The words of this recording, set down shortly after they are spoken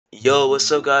Yo, what's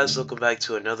up guys? Welcome back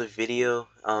to another video.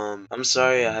 I'm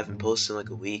sorry I haven't posted in like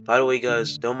a week. By the way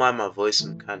guys, don't mind my voice,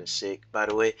 I'm kind of sick by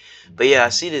the way. But yeah, I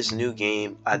see this new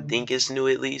game. I think it's new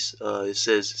at least. It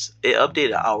says it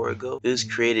updated an hour ago. It was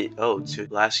created to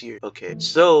last year. Okay.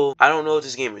 So I don't know if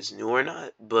this game is new or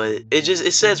not, but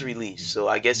it says release. So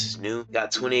I guess it's new.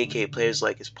 Got 28k players,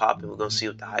 like it's popping. We're gonna see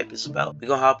what the hype is about. We're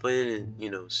gonna hop in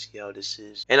and see how this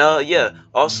is. And yeah,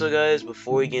 also guys,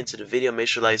 before we get into the video, make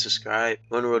sure to like, subscribe.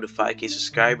 We're on the road to 5k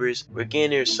subscribers. We're getting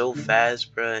there so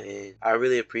fast, bruh, and I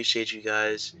really appreciate you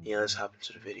guys. Yeah, let's hop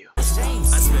into the video. I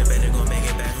swear better gon' make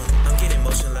it back home. I'm getting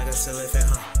motion like I sell it at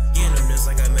home. You in the news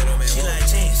like I middleman. She like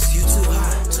James, you too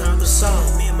hot. Turn the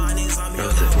song. Me and my niggas on me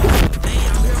on the wall. Hey,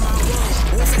 I'm here my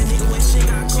road. What's that nigga when shit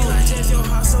got cold? She like James, your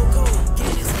heart so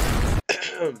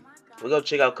cold. We're gonna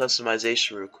check out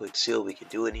customization real quick, see what we can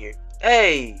do in here.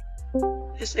 Hey!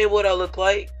 This ain't what I look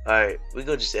like. Alright, we're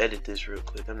gonna just edit this real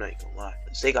quick. I'm not even gonna lie.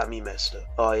 They got me messed up.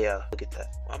 Oh yeah, look at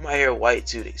that. Why my hair white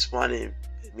too? They spawned in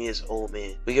me as old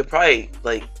man. We could probably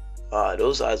like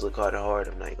those eyes look kinda hard,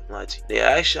 I'm not even gonna lie to you. Yeah,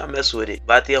 actually I mess with it.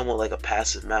 But I think I want like a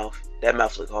passive mouth. That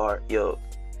mouth look hard. Yo.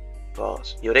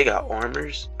 Pause. Yo, they got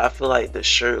armors. I feel like the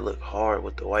shirt look hard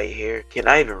with the white hair. Can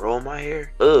I even roll my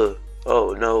hair? Ugh.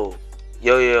 Oh no.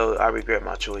 Yo, I regret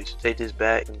my choice. Take this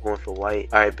back. I'm going for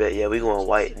white. Alright, bet. Yeah, we going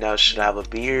white. Now, should I have a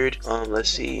beard? Let's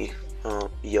see.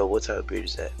 Yo, what type of beard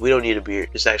is that? We don't need a beard.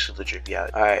 It's actually legit beard.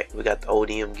 Alright, we got the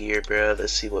ODM gear, bro.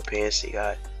 Let's see what pants they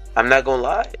got. I'm not gonna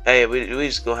lie. Hey, we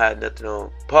just gonna have nothing on.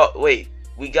 Wait,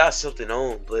 we got something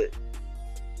on, but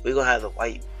we gonna have the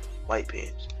white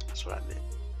pants. That's what I meant.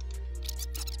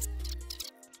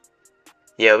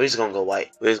 Yeah, we're just gonna go white.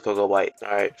 We're just gonna go white.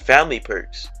 Alright, family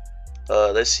perks.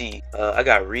 Let's see. I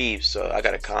got Reeves, so I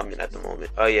got a common at the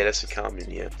moment. Oh yeah, that's a common.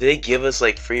 Yeah. Did they give us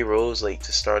like free rolls like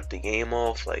to start the game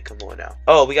off? Like, come on now.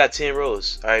 Oh, we got 10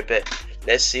 rolls. All right, bet.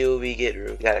 Let's see what we get.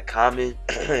 We got a common.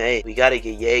 Hey, we gotta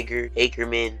get Jaeger,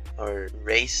 Ackerman, or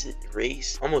race.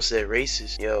 Almost said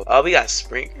racist. Yo. Oh, we got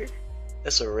Sprinkler.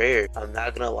 That's a rare. I'm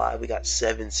not gonna lie, we got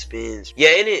 7 spins.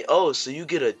 Yeah, in it. Oh, so you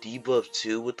get a debuff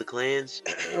too with the clans.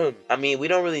 I mean, we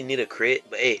don't really need a crit,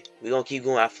 but hey, we gonna keep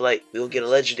going. I feel like we gonna get a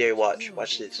legendary.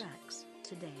 Watch this.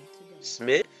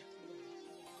 Smith.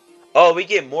 Oh, we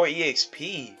get more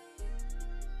EXP.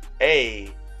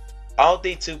 Hey, I don't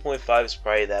think 2.5 is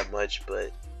probably that much,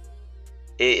 but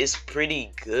it's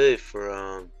pretty good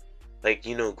for like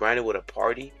grinding with a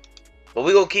party. But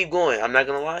we gonna keep going. I'm not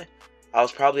gonna lie. I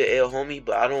was probably an AO homie,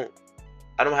 but I don't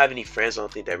have any friends, I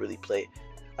don't think, that really play.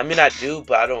 I mean, I do,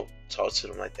 but I don't talk to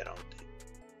them like that, I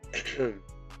don't think.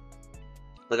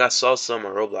 Like, I saw some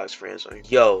of my Roblox friends on here.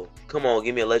 Yo, come on,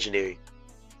 give me a legendary.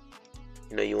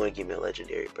 You know you want to give me a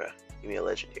legendary, bro. Give me a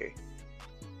legendary.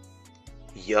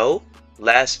 Yo,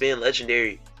 last spin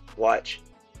legendary. Watch.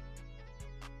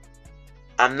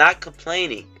 I'm not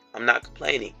complaining. I'm not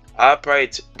complaining.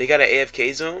 They got an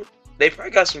AFK zone. They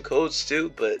probably got some codes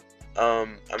too, but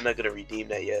I'm not gonna redeem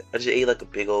that yet. I just ate like a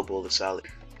big old bowl of salad.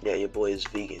 Yeah, your boy is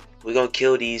vegan. We're gonna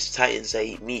kill these titans that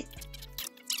eat meat.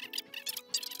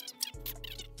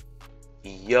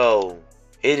 Yo,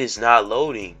 it is not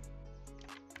loading.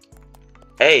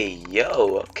 Hey,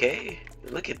 yo, okay.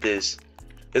 Look at this.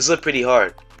 This look pretty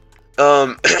hard.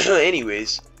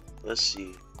 Anyways, let's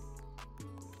see.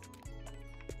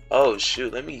 Oh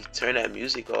shoot, let me turn that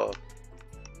music off.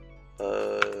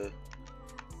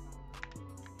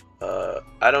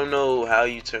 I don't know how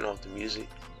you turn off the music.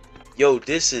 Yo,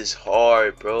 this is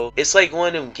hard, bro. It's like one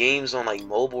of them games on like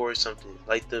mobile or something.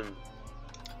 Like them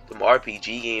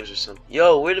RPG games or something.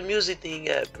 Yo, where the music thing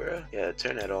at, bro? Yeah,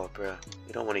 turn that off, bro.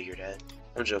 We don't want to hear that.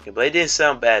 I'm joking, but it didn't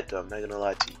sound bad though. I'm not gonna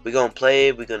lie to you. We're gonna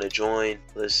play. We're gonna join.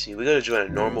 Let's see. We're gonna join a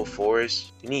normal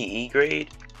forest. You need E grade.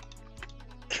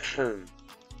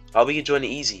 Oh, we can join the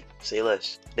easy. Say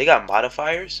less. They got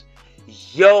modifiers.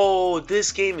 Yo,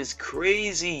 this game is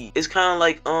crazy. It's kind of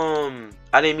like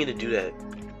I didn't mean to do that.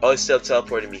 Oh, it still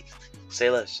teleported me. Say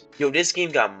less. Yo, this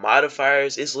game got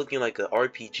modifiers. It's looking like an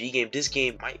RPG game. This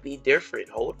game might be different.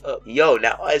 Hold up. Yo,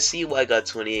 now I see why I got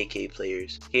 28k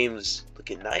players. This game's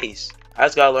looking nice. I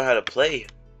just gotta learn how to play.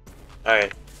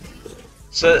 Alright.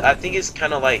 So I think it's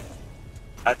kind of like,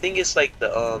 I think it's like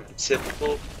the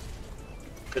typical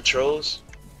controls.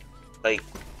 Like,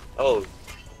 oh,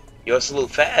 yo, it's a little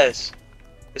fast.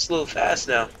 It's a little fast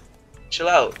now. Chill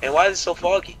out. And why is it so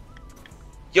foggy?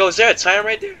 Yo, is there a time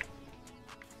right there?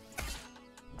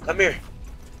 Come here.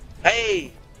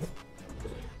 Hey!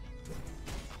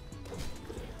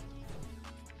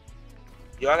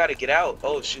 Yo, I gotta get out.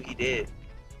 Oh, shoot, he did.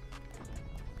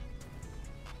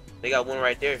 They got one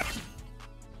right there.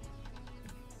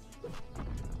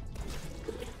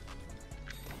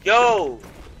 Yo!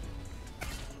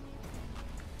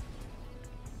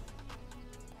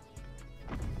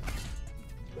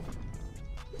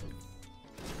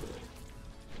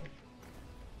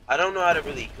 I don't know how to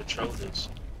really control this.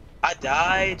 I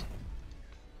died.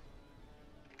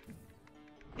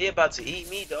 They about to eat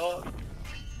me, dog.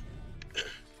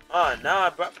 Oh, nah,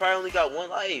 bro. I probably only got one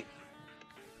life.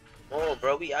 Come on,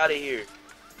 bro. We out of here.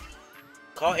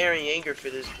 Call Aaron Yeager for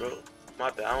this, bro.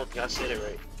 My bad. I don't think I said it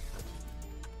right.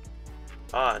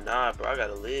 Ah, nah, bro. I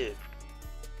gotta live.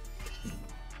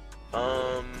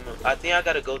 I think I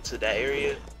gotta go to that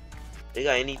area. They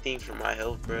got anything for my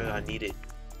health, bro? I need it.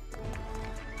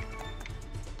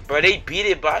 Bro, they beat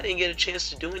it, but I didn't get a chance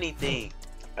to do anything.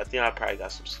 I think I probably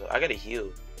got some stuff. I gotta heal.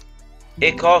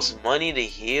 It costs money to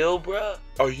heal, bro?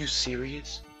 Are you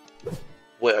serious?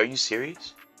 Wait, are you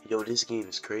serious? Yo, this game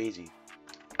is crazy.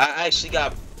 I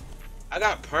got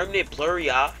permanent blurry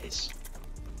eyes.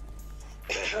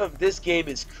 This game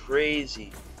is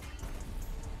crazy.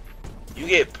 You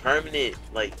get permanent,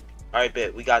 like, alright,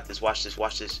 bet, we got this. Watch this,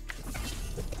 watch this.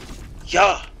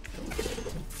 Yeah.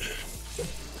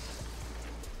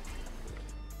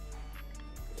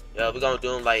 Yeah, we're gonna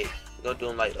do him like,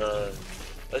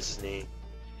 what's his name?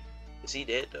 Is he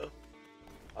dead though?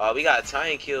 We got a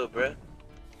time kill, bruh.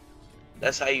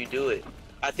 That's how you do it.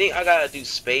 I think I gotta do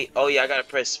space. Oh yeah, I gotta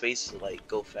press space to like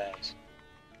go fast.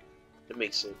 That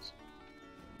makes sense.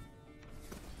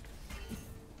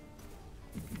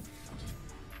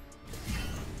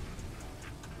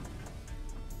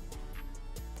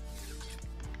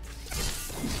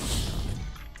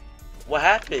 What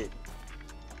happened?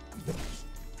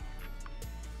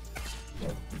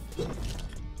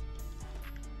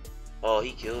 Oh,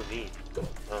 he killed me.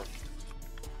 Oh.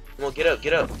 Come on, get up,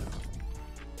 get up.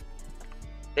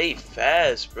 They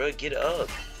fast, bro. Get up.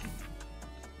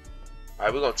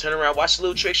 Alright, we're gonna turn around. Watch the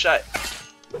little trick shot.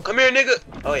 Come here, nigga.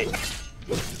 Oh, wait.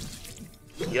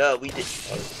 Yeah, we did.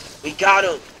 We got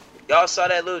him. Y'all saw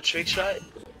that little trick shot?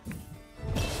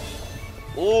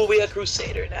 Ooh, we a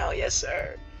Crusader now. Yes,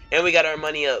 sir. And we got our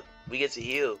money up. We get to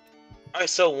heal. Alright,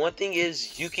 so one thing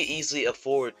is you can easily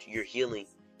afford your healing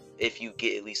if you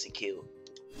get at least a kill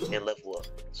and level up.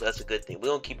 So that's a good thing. We're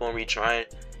gonna keep on retrying.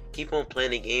 Keep on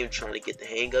playing the game, trying to get the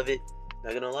hang of it.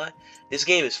 Not gonna lie. This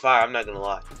game is fire, I'm not gonna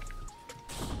lie.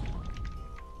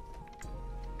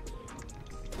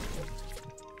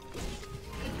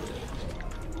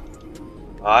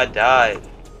 Oh, I died.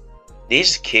 They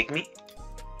just kick me?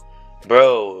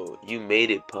 Bro, you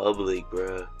made it public,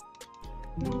 bro.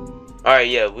 Alright,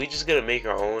 yeah, we just gonna make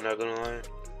our own, not gonna lie.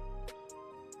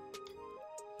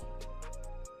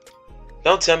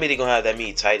 Don't tell me they're gonna have that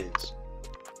many Titans.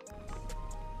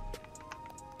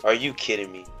 Are you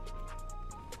kidding me?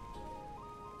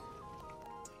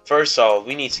 First off,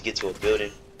 we need to get to a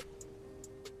building.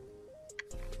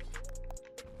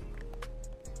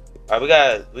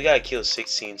 Alright, we gotta kill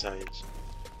 16 times.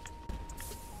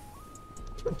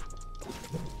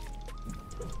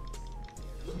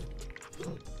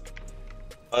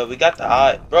 We got the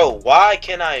eye. Bro, why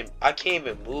can't I can't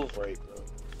even move right, bro.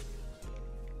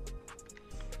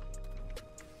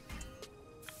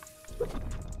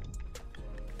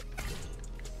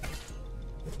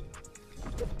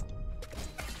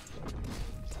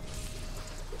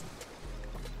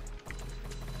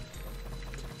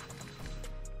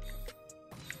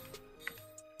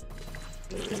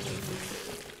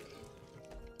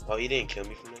 Oh, he didn't kill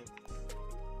me from that?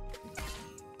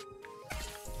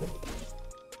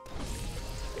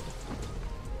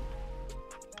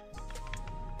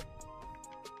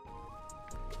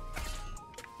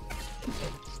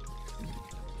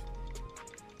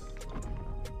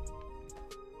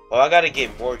 Oh, I gotta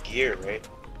get more gear, right?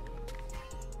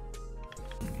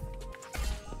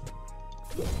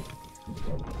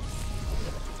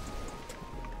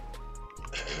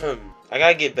 I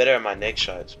gotta get better at my neck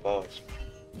shots. Pause.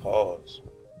 Pause.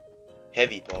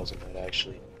 Heavy pause on that,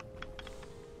 actually.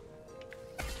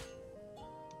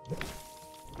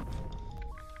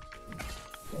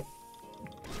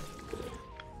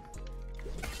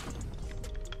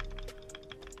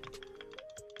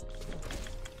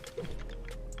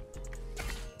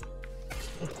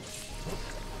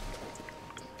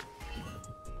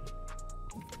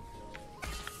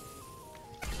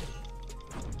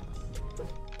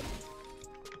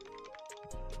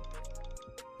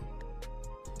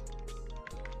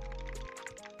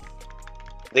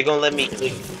 They gonna let me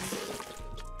click,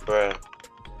 bruh.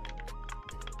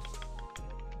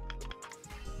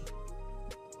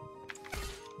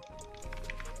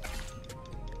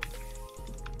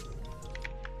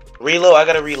 Reload, I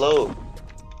gotta reload.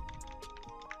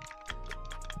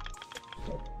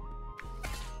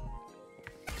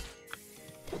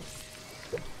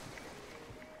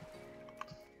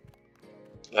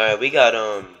 Alright, we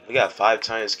got 5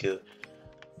 times kill.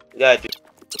 We gotta do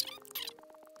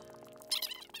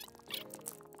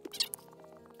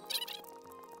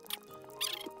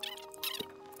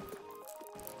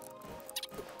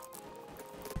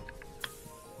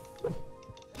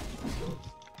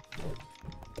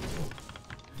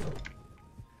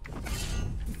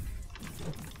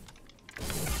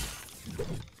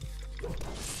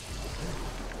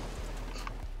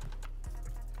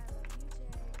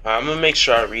I'm gonna make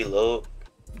sure I reload.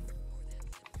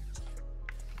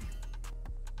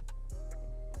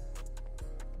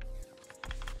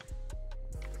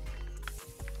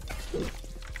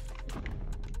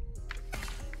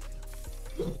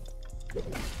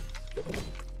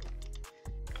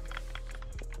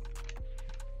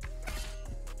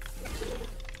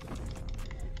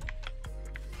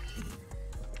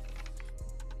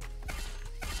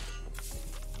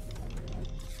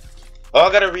 Oh,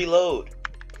 I gotta reload.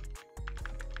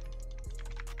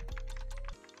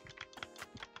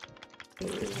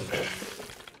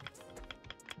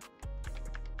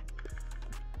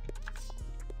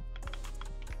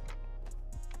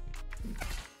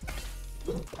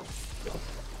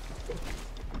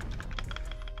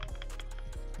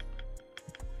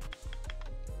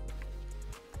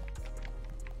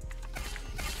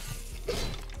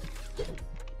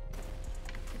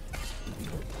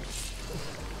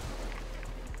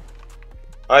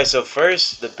 Alright, so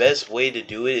first, the best way to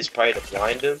do it is probably to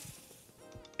blind them.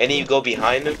 And then you go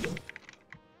behind them.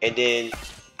 And then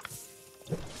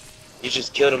you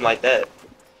just kill them like that.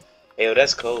 Hey, yo,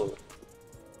 that's cold.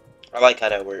 I like how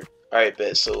that worked. Alright,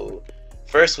 bet. So,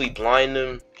 first we blind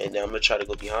them. And then I'm going to try to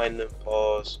go behind them.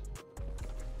 Pause.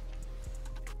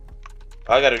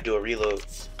 I got to do a reload.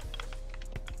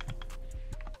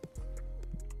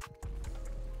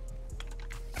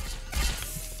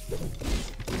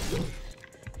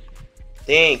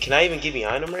 Dang, can I even get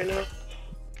behind him right now?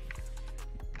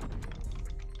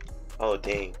 Oh,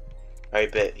 dang.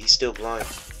 Alright, bet. He's still blind.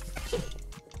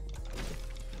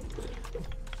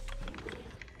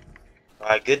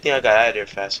 Alright, good thing I got out of there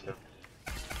fast enough.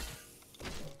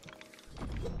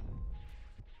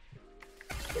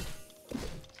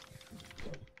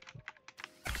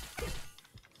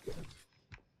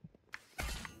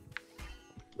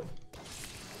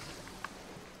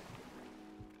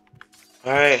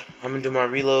 Alright, I'm gonna do my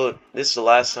reload. This is the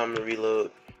last time to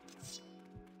reload.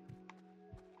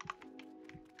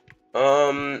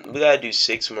 We gotta do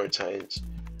 6 more times.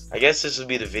 I guess this will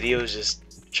be the video,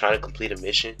 just trying to complete a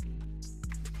mission.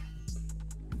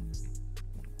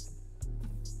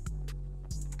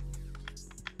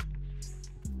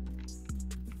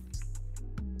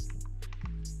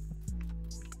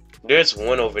 There's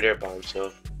one over there by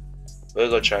himself. We'll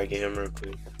go try to get him real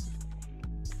quick.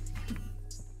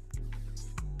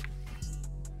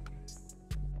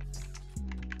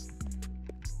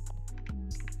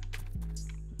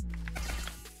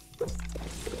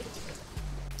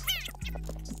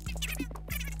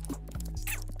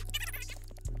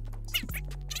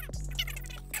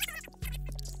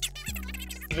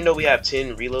 Even though we have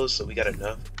 10 reloads, so we got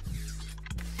enough.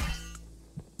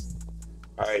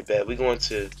 Alright, bet. We going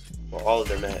to where all of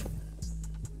them at.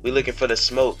 We looking for the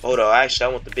smoke. Hold on, actually, I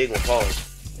want the big one. Pause.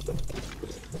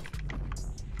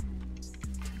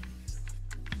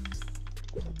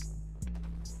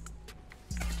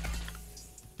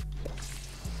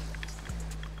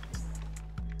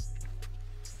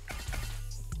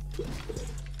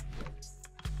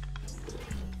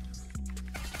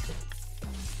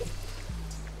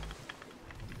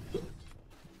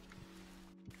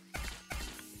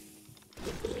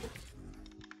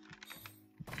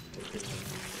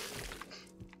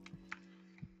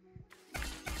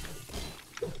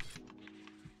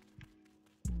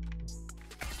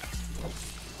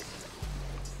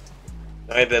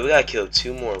 Alright, bet. We gotta kill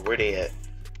 2 more. Where they at?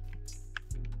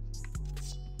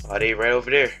 Oh, they right over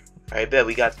there. Alright, bet.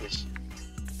 We got this.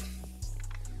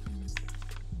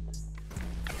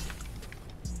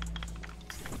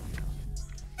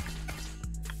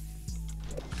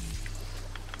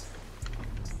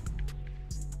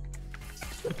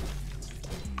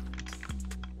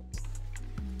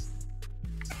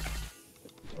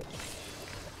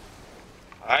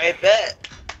 Alright, bet.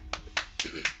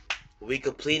 We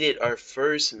completed our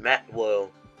first match.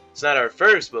 Well, it's not our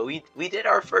first, but we did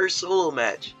our first solo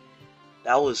match.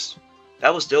 That was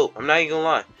dope. I'm not even gonna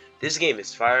lie. This game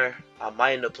is fire. I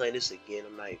might end up playing this again.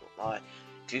 I'm not even gonna lie.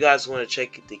 If you guys want to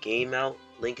check the game out,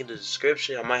 link in the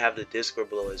description. I might have the Discord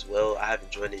below as well. I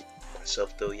haven't joined it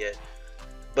myself though yet.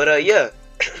 But yeah,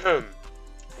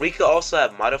 we could also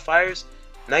have modifiers.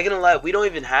 Not gonna lie, we don't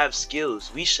even have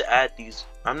skills. We should add these.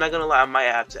 I'm not gonna lie, I might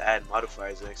have to add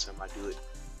modifiers next time I do it.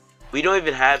 We don't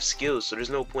even have skills, so there's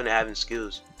no point in having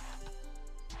skills.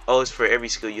 Oh, it's for every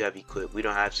skill you have equipped. We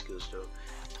don't have skills though.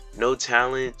 No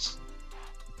talents.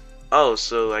 Oh,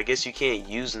 so I guess you can't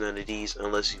use none of these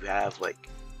unless you have, like,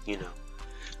 you know.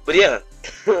 But yeah,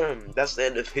 that's the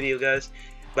end of the video, guys.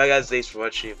 Bye, guys. Thanks for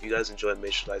watching. If you guys enjoyed,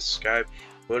 make sure to like, subscribe.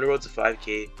 We're on the road to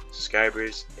 5K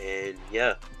subscribers. And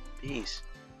yeah, peace.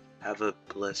 Have a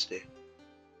blessed day.